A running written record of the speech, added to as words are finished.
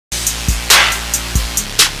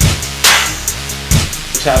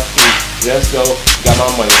chop suey. Let's go. Got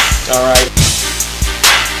my money. Alright.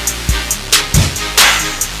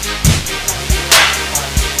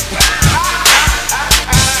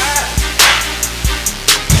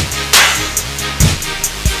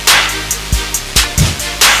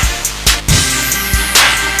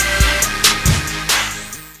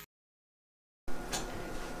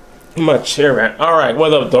 My chair at. Alright,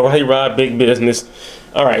 what up, dog? Hey, Rod, big business.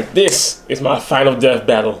 Alright, this is my final death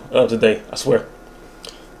battle of the day, I swear.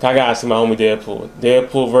 I gotta see my homie Deadpool.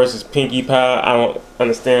 Deadpool versus Pinkie Pie. I don't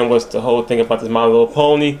understand what's the whole thing about this My Little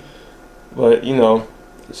Pony. But, you know,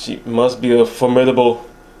 she must be a formidable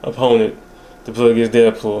opponent to play against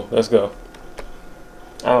Deadpool. Let's go.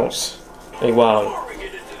 I don't. They wild. Before we get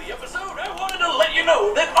into the episode, I wanted to let you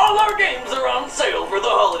know that all our games are on sale for the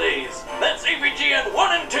holidays. That's AVGN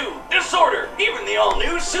 1 and 2, Disorder, even the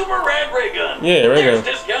all-new Super Rad Ray Gun. Yeah, Ray Gun.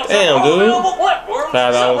 There's discounts Damn, on all dude. available platforms,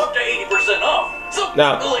 some $5. up to 80% off. So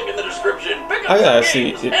Now, the link in the description. Pick up I gotta some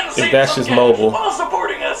see games if and save that's some just cash mobile. while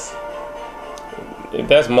supporting us. If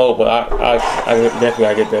that's mobile, I definitely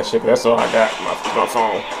gotta get that shit. That's all I got. My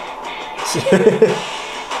phone.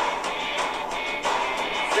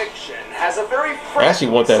 Fiction has a very I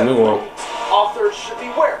actually want that new one. Authors should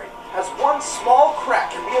be wary, as one small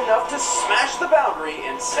crack can be enough to smash the boundary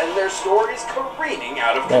and send their stories careening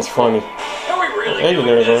out of That's control. funny. Are we really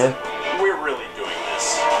Engineers doing this? on. We're really doing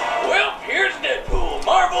this. Well, here's Deadpool,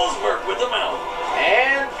 Marvel's Merc with the Mouth.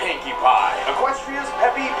 And Pinkie Pie, Equestria's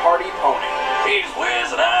peppy party pony. He's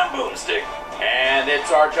Wiz and I'm Boomstick. And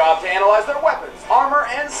it's our job to analyze their weapons, armor,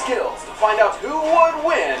 and skills to find out who would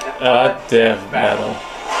win A death battle.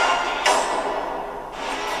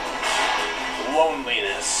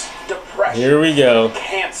 Loneliness, depression, Here we go.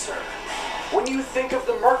 cancer. When you think of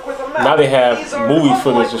the Merc with a Mouth, Now they have these are movie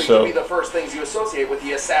footage to unlikely show. be the first things you associate with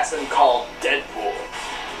the assassin called Deadpool.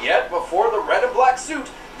 Yet, before the red and black suit,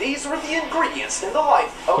 these were the ingredients in the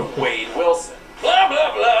life of Wade Wilson. Blah,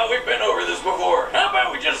 blah, blah. We've been over this before. How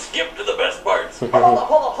about we just skip to the best parts?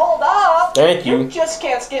 Hold up! Thank you. You just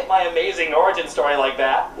can't skip my amazing origin story like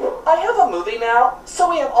that. I have a movie now, so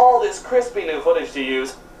we have all this crispy new footage to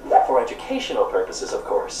use. For educational purposes, of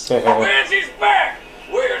course. Where's he's back?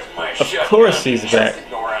 Where's my Of shotgun? course he's back. Just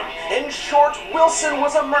ignore him. In short, Wilson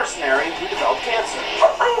was a mercenary who developed cancer.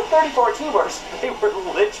 I have 34 tumors. They were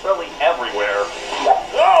literally everywhere.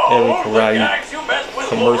 Oh, Every the karate guys who messed with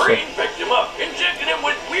commercial. Wolverine picked him up, injected him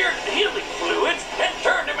with weird healing fluids, and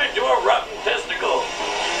turned him into a rotten testicle.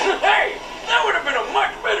 Hey, that would have been a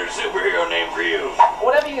much better superhero name for you.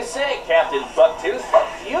 Whatever you say, Captain Bucktooth.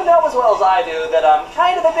 You know as well as I do that I'm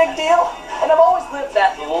kind of a big deal, and I've always lived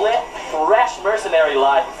that lit, fresh mercenary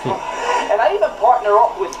life. And I even partner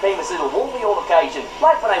up with famous little movie on occasion,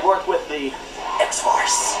 like when I worked with the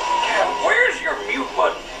X-Force. Where's your mute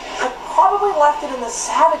button? I probably left it in the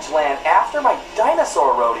Savage Land after my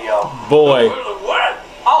dinosaur rodeo. Boy. What?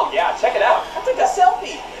 Oh yeah, check it out. I took a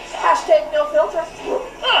selfie. Hashtag no filter.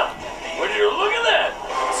 Huh. Would you look at that?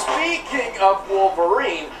 Speaking of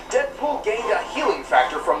Wolverine, Deadpool gained a healing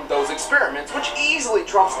factor from those experiments, which easily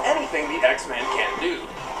trumps anything the X-Men can do.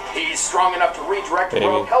 He's strong enough to redirect a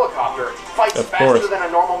rogue helicopter, fights Of faster course. than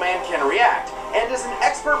a normal man can react, and is an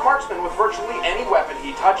expert marksman with virtually any weapon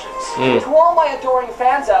he touches. To all my adoring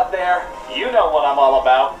fans out there, you know what I'm all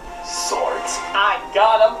about. Swords. I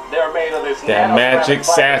got them. They're made of this That magic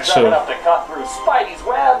satchel. enough to cut through Spidey's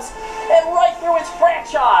webs and right through his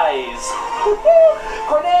franchise.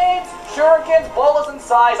 Grenades, shurikens, bullets and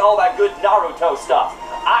size, all that good Naruto stuff.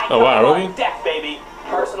 I Oh, got wow, them on really? deck, baby.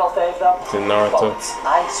 Personal fave though. It's in Naruto. Bullets.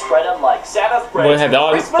 I spread them like Santa's Boy, bread. had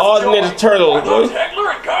all Christmas the joy. Ninja Turtles, Are those boy.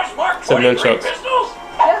 Heckler and Koch Mark Some 23 nunchucks. pistols?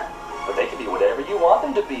 Yeah, but they can be whatever you want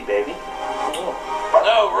them to be, baby.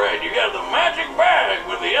 Oh, right. You got the magic bag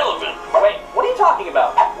with the elephant. Wait, what are you talking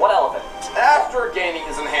about? What elephant? After gaining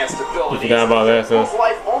his enhanced abilities, forgot about that, so. Deadpool's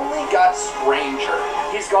life only got stranger.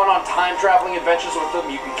 He's gone on time-traveling adventures with the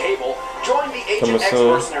mutant Cable, joined the Agent X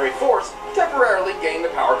soon. mercenary force, temporarily gained the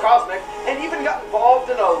power cosmic, and even got involved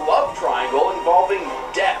in a love triangle involving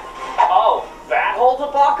death. Oh, that whole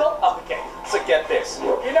debacle? Okay, so get this.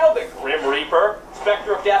 You know the Grim Reaper,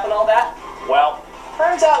 Spectre of Death and all that? Well,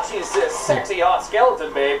 turns out she's this sexy hot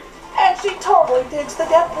skeleton babe, and she totally digs the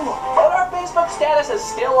Deadpool. But our Facebook status is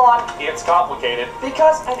still on It's Complicated,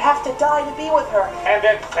 because I'd have to die to be with her. And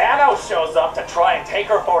then Thanos shows up to try and take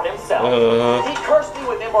her for himself. He cursed me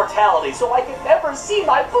with immortality so I could never see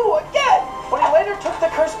my boo again. But he later took the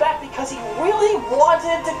curse back because he really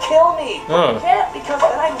wanted to kill me. But he can't because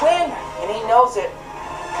then I'd win, and he knows it.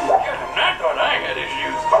 And I thought I had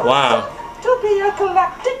issues. Wow. To be a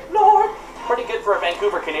galactic lord. Pretty good for a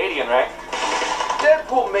Vancouver Canadian, right?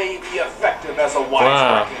 Deadpool may be effective as a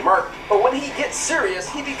wisecracking merc, but when he gets serious,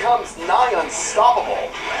 he becomes nigh unstoppable.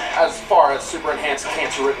 As far as super enhanced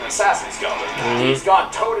cancer-ridden assassins go, he's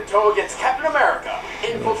gone toe-to-toe against Captain America,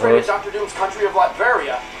 infiltrated Dr. Doom's country of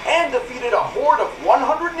Latveria, and defeated a horde of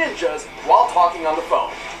 100 ninjas while talking on the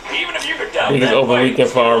phone. Even if you could doubt Niggas that overreaching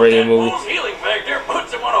for already movie. Deadpool's healing factor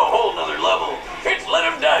puts him on a whole nother level. It's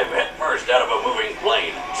let him dive headfirst out of a moving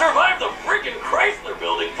plane, survive the freaking Chrysler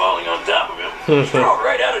building falling on top of him, strode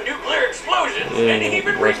right out of nuclear explosions, and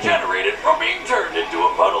even regenerated from being turned into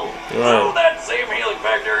a puddle. So that same healing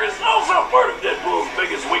factor is also part of Deadpool's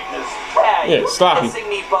biggest weakness. Hey, Yeah, sloppy. you missing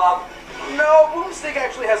me, Bob? No, Boomstick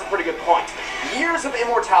actually has a pretty good point. Years of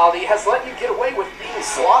immortality has let you get away with being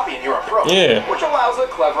sloppy in your approach, which allows a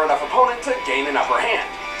clever enough opponent to gain an upper hand.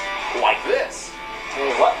 Like this.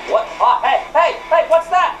 Hey, what? Hey, what's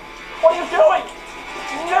that? What are you doing?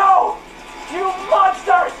 No! You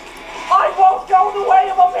monsters! I won't go the way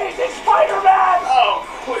of Amazing Spider-Man! Oh,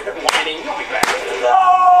 quit whining, you'll be back.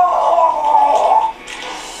 No!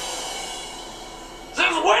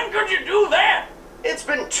 Since when could you do that? It's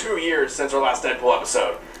been 2 years since our last Deadpool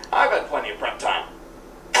episode. I've had plenty of prep time.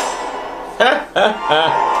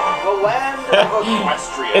 The land of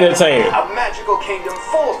Equestria. Entertaining. A magical kingdom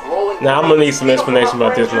full of rolling. Now I'm gonna need some explanation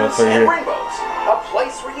about this motherfucker here. Rainbows. A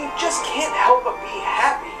place where you just can't help but be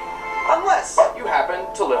happy. Unless you happen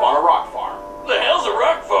to live on a rock farm. The hell's a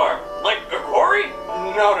rock farm? Like a quarry?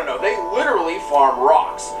 No. They literally farm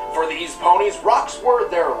rocks. For these ponies, rocks were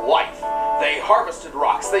their life. They harvested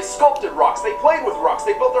rocks, they sculpted rocks, they played with rocks,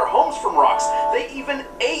 they built their homes from rocks, they even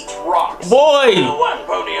ate rocks. Boy! The one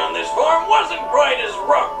pony on this farm wasn't quite as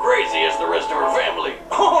rock crazy as the rest of her family.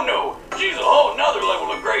 Oh no, she's a whole nother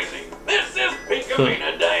level of crazy. This is Pinkie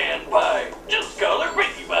Diane Pie. Just call her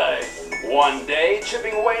Pinkie Pie. One day,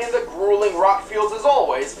 chipping away in the grueling rock fields as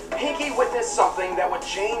always, Pinkie witnessed something that would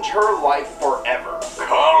change her life forever.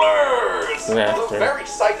 Colors! The very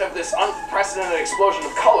sight of this unprecedented explosion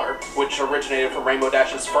of color, which originated from Rainbow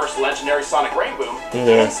Dash's first legendary sonic rainboom,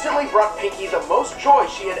 instantly brought Pinkie the most joy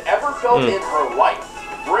she had ever felt in her life.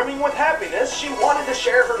 Brimming with happiness, she wanted to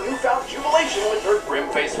share her newfound jubilation with her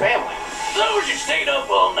grim-faced family. So she stayed up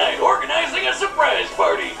all night organizing a surprise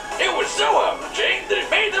party. It was so off the chain that it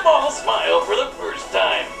made them all smile for the first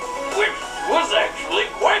time, which was actually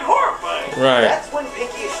quite horrifying. Right. That's when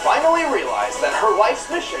Pinkie finally realized that her life's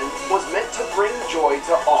mission was meant to bring joy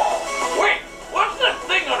to all. Wait, what's that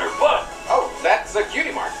thing on her butt? Oh, that's a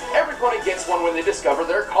cutie mark. Every pony gets one when they discover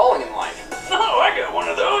their calling in life. Oh, I got one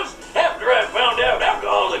of those. After I found out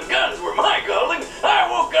alcohol and guns were my calling, I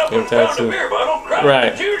woke up and found a beer bottle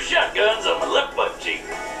cracked with 2 shotguns on my left butt cheek.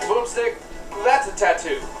 Boomstick, that's a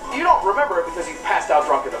tattoo. You don't remember it because you passed out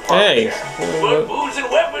drunk at the party. But booze and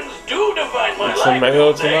weapons do define my life.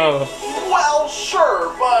 Well,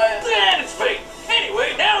 sure, but... Then it's fate.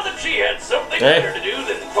 Anyway, now that she had something better to do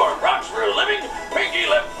than farm rocks for a living, Pinkie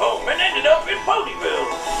left home and ended up in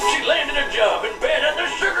Ponyville. She landed a job in bed at the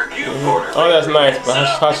Sugar Cube Corner. Oh, that's nice, but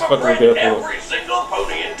how fucking good. Every single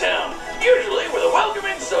pony in town, usually with a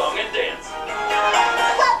welcoming song and dance.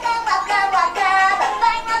 Welcome, welcome, welcome, a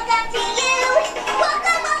fine welcome to you.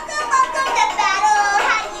 Welcome, welcome, welcome to battle.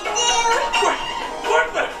 How do you do?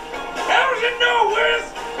 What the? How does it know,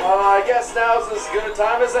 Wiz? I guess now's as good a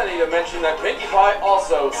time as any to mention that Pinkie Pie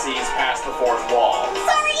also sees past the fourth wall.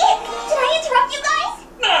 Sorry, did I interrupt you guys?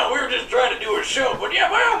 No, we were just trying to do a show, but yeah,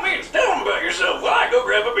 by all means, tell them about yourself while I go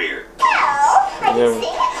grab a beer. Well, I can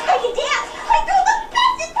sing, I can dance, I throw the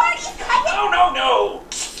best at parties, I can... No.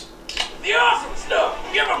 The awesome stuff.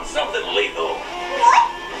 Give them something lethal. What?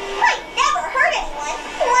 I never hurt anyone.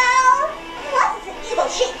 Well, unless it's an evil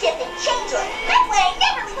shape-shifting changeling. That's why I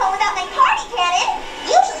never leave home without my party cannon.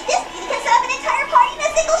 Usually this beauty can set up an entire party in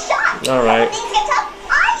a single shot. Alright. When things get tough,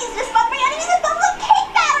 I use it to smoke my enemies with bubblegum cake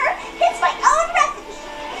batter. It's my own recipe.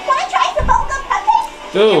 Want to try some bubblegum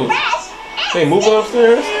cupcakes? Dude, Fresh. they moving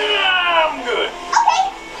upstairs? Yeah, I'm good. Okay.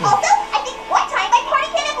 Also, I think one time my party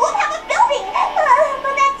cannon blew up a building.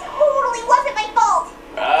 But that totally wasn't my fault.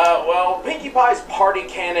 Well, Pinkie Pie's party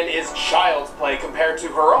cannon is child's play compared to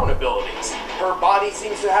her own abilities. Her body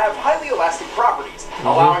seems to have highly elastic properties,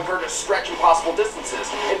 allowing her to stretch impossible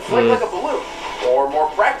distances, inflate like a balloon, or more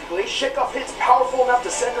practically, shake off hits powerful enough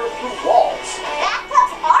to send her through walls.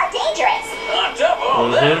 Bathtubs are dangerous. On top of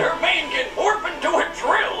all that, her mane can morph into a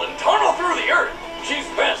drill and tunnel through the earth. She's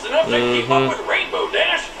fast enough to keep up with Rainbow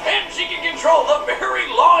Dash, and she can control the very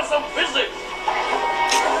laws of physics.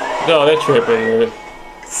 No, they're tripping, man.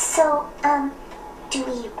 So, do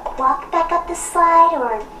we walk back up the slide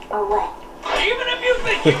or what? Even if you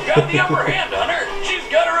think you've got the upper hand on her, she's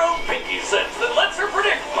got her own Pinkie sense that lets her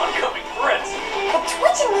predict oncoming threats. The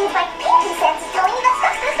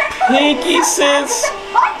Pinkie sense. There's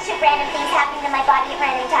a bunch of random things happening to my body at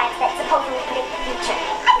random times that supposedly predict the future.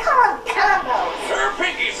 I call them combos. Her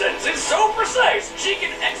Pinkie sense is so precise, she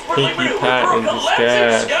can expertly Pinkie maneuver Pie through in a collapsing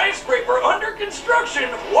disguise. skyscraper under construction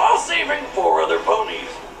while saving 4 other ponies.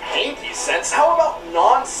 Pinkie sense? How about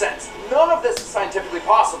nonsense? None of this is scientifically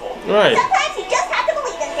possible. Right. Sometimes you just have to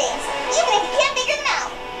believe in things, even if you can't figure them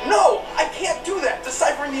out. No, I can't do that.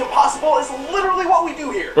 Deciphering the impossible is literally what we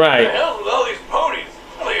do here. What Right. the hell with all these ponies?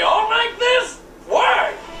 Are they all like this?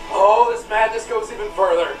 Why? Oh, this madness goes even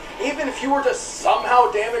further. Even if you were to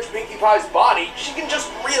somehow damage Pinkie Pie's body, she can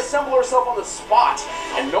just reassemble herself on the spot.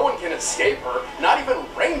 And no one can escape her, not even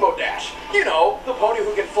Rainbow Dash. You know, the pony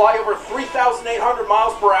who can fly over 3,800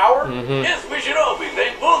 miles per hour. Yes, we should all be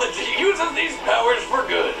thankful that she uses these powers for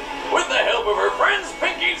good. With the help of her friends,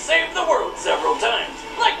 Pinkie saved the world several times.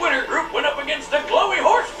 Like when her group went up against a glowy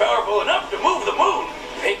horse powerful enough to move the moon.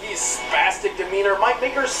 Pinkie's spastic demeanor might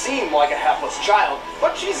make her seem like a hapless child,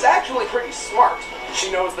 but she's actually pretty smart.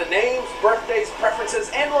 She knows the names, birthdays,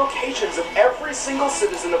 preferences, and locations of every single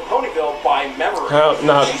citizen of Ponyville by memory.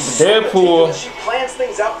 Now, She's so Deadpool meticulous, she plans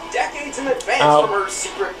things out decades in advance out- from her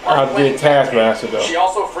secret outdid Taskmaster, though. She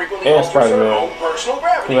also frequently And alters her Spider-Man. own personal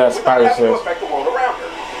gravity Who has without spider having to sense. affect the world around her.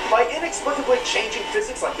 By inexplicably changing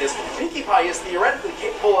physics like this, Pinkie Pie is theoretically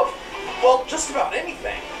capable of, well, just about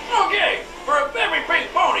anything. Okay, for a baby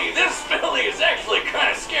pink pony, this filly is actually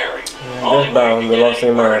kind of scary. Yeah, Only that's about way you the get lost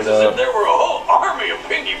any their mind, worse is if there were a whole army of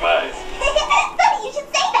Pinkie Pies. Funny you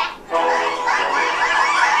should say that.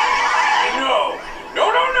 No, no,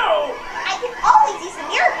 no, no. I can always use the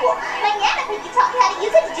miracle. My Nana Pinkie taught me how to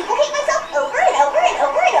use it to duplicate myself over and over and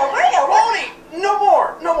over and over and over. Pony! No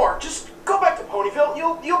more. Just go back to Ponyville.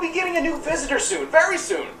 You'll be getting a new visitor soon, very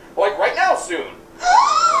soon. Like right now soon.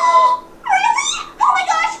 Really? Oh my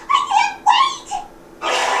gosh, I can't wait!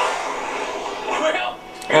 Well,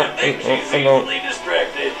 I think she's easily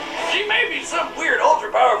distracted. She may be some weird,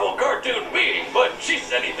 ultra-powerful cartoon being, but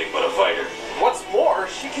she's anything but a fighter. What's more,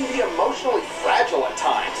 she can be emotionally fragile at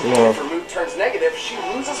times. Yeah. If her mood turns negative, she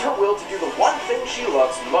loses her will to do the one thing she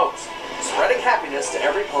loves most. Spreading happiness to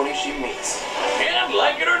every pony she meets. And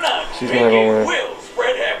like it or not, She's gonna Pinkie go in. will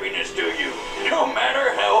spread happiness to you, no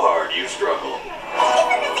matter how hard you struggle.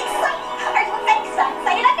 Isn't this exciting? Are you excited? Because I'm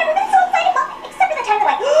excited. I've never been so excited. Well, except for the time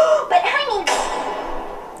they're like, but I mean...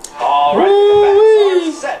 Alright, the bets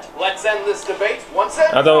are set. Let's end this debate once and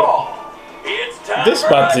I for don't- all. It's time This for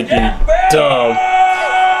about a to be death battle!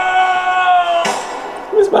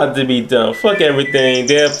 It's about to be dumb. Fuck everything.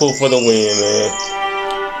 Deadpool for the win, man.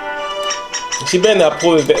 She better not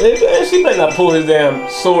pull his damn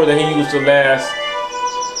sword that he used to last.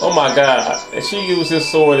 Oh my god. And she used his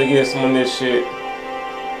sword against him on this shit.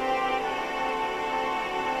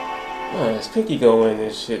 Man, is Pinkie go in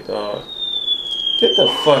this shit, dog? Get the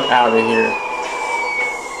fuck out of here.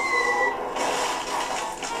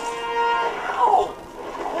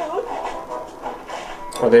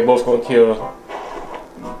 Are they both gonna kill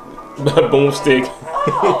Boomstick?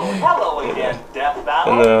 Oh, hello again, Death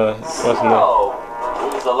Battle. And what's the name? So,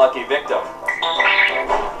 who's the lucky victim?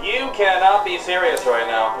 You cannot be serious right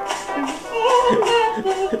now.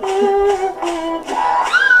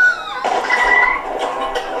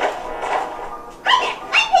 I'm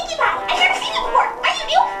Pinkie Pie. I've never seen you before. Are you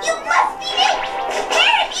new? You must be new.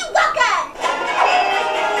 Parent, you welcome.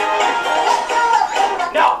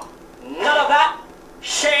 No, none of that.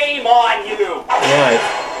 Shame on you. Right.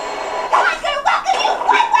 I'm gonna welcome you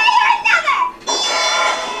one way or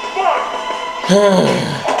another.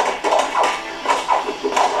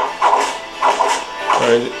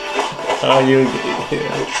 Alright. Oh, you.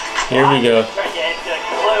 Here we go. Forget the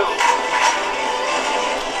clue.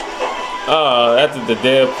 Oh, after the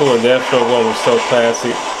Deadpool and Deathstroke one was so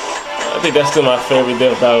classic. I think that's still my favorite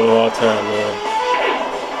Death Battle of all time, man.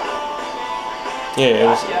 Yeah, it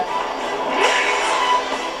was. Gotcha.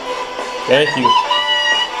 Thank you.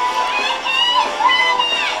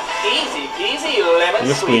 Easy peasy lemon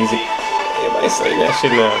Lemon squeezy. squeezy. Everybody say that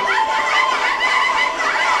shit now.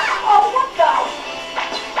 Oh, what the?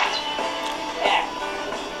 Heck.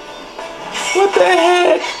 What the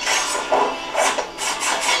heck?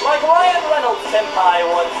 Like Ryan Reynolds senpai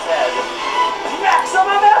once said,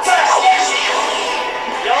 maximum effort!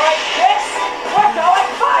 You like this? We're going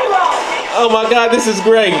viral! Oh my god, this is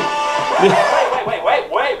great.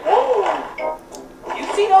 Wait, whoa! You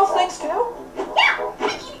see those things too? Yeah, I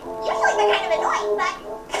mean, usually they're kind of annoying, but...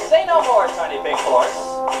 Say no more, tiny big horse.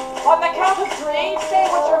 On the count of 3, say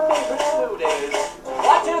what your favorite food is.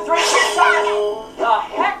 1, 2, 3, start! The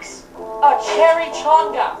heck's a cherry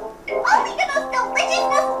chonga. Oh, think the most delicious,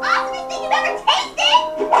 most awesomest thing you've ever tasted?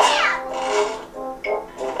 Yeah!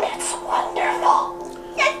 It's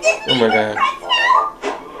my god.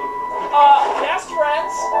 Best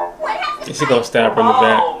friends. Is he gonna stab her in the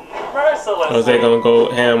back? Oh, mercilessly. Or is they gonna go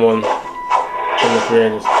ham on the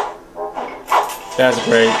creators? That's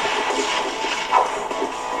great.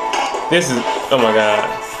 This is, oh my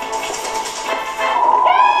god.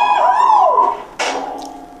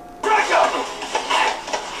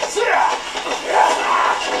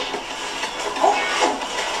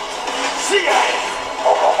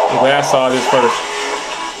 I'm glad I saw this first.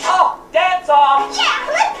 Oh, dance off. Yeah,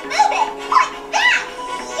 let's move it. Like that.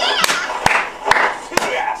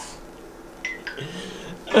 Yeah.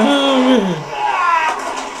 Oh man.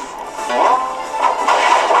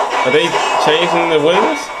 Are they changing the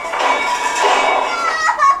winners? Oh,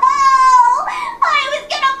 I was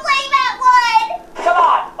gonna play that one. Come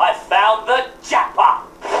on, I found the jackpot.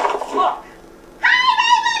 Look. Hi,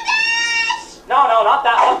 Rainbow Dash. No, not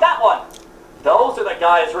that one, that one. Those are the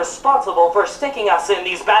guys responsible for sticking us in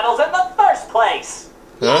these battles in the first place.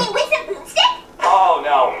 You Huh? mean with some boomstick? Oh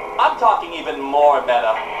no, I'm talking even more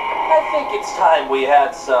meta. I think it's time we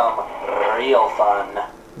had some real fun.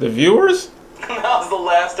 The viewers? That was the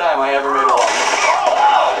last time I ever made a walk.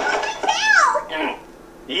 Ow!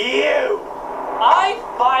 You! I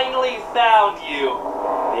finally found you.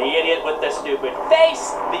 The idiot with the stupid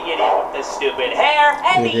face, the idiot with the stupid hair,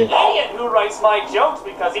 and the idiot who writes my jokes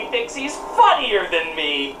because he thinks he's funnier than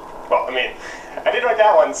me. Well, I mean, I did write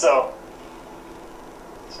that one, so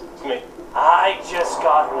it's me. I just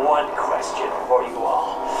got one question for you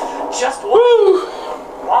all. Just one.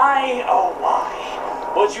 Why, oh why,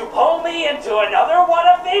 would you pull me into another one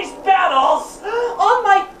of these battles on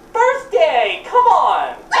my birthday? Come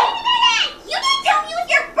on. Wait a minute! You didn't tell me it was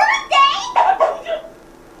your birthday!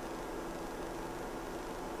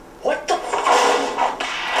 What the?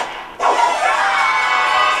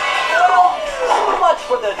 Well, so much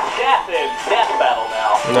for the death and death battle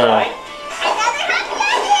now, No. right? Another happy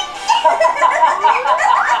ending!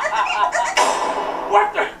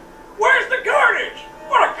 Where's the carnage?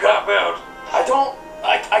 What a cop-out.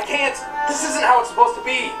 I can't. This isn't how it's supposed to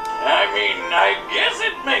be. I mean, I guess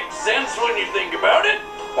it makes sense when you think about it.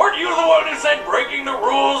 Weren't you the one who said breaking the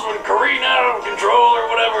rules would careen out of control or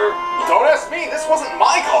whatever? Don't ask me. This wasn't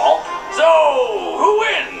my call. So, who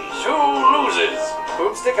wins? Who loses?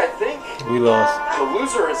 Boomstick, I think. We lost. The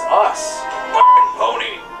loser is us. Fucking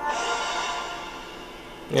pony.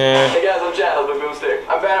 Yeah. Hey guys, I'm Chad, I'm Boomstick.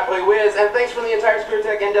 I'm Battleplay Wiz, and thanks from the entire Screw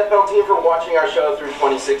Tech and Death Battle team for watching our show through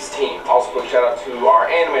 2016. Also, quick shout out to our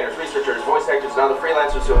animators, researchers, voice actors, and other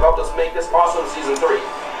freelancers who have helped us make this awesome Season 3.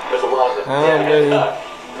 There's a lot of them.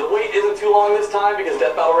 The wait isn't too long this time because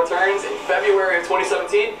Death Battle returns in February of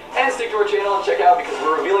 2017. And stick to our channel and check out because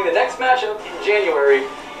we're revealing the next matchup in January.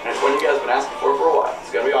 And it's one you guys have been asking for a while.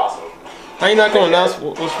 It's gonna be awesome. How you not gonna announce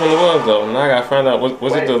which one it was though? Now I gotta find out.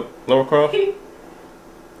 Was it the Lower Croft?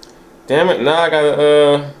 Damn it! Now I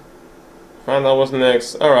gotta find out what's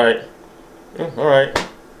next. All right, all right.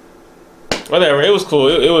 Whatever. It was cool.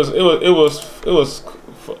 It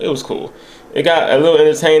was cool. It got a little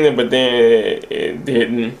entertaining, but then it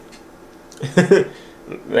didn't.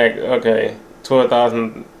 Like, okay,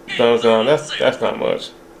 12,000 thumbs down. That's not much.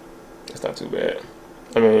 That's not too bad.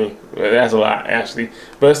 I mean, that's a lot actually.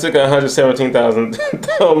 But it still got 117,000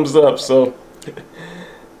 thumbs up. So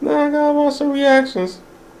now I gotta watch some reactions.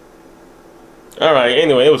 All right.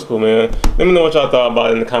 Anyway, it was cool, man. Let me know what y'all thought about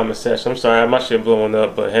it in the comment section. I'm sorry, my shit blowing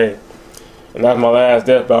up, but hey. And that's my last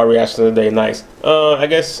Death Battle reaction of the day. Nice. I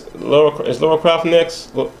guess is Lower Croft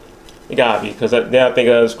next? Well, it gotta be, because then I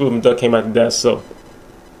think Scrooge McDuck came out to death. So,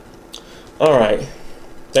 all right.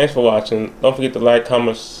 Thanks for watching. Don't forget to like,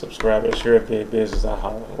 comment, subscribe, and share if big business. I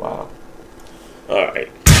holler. Wow. All right.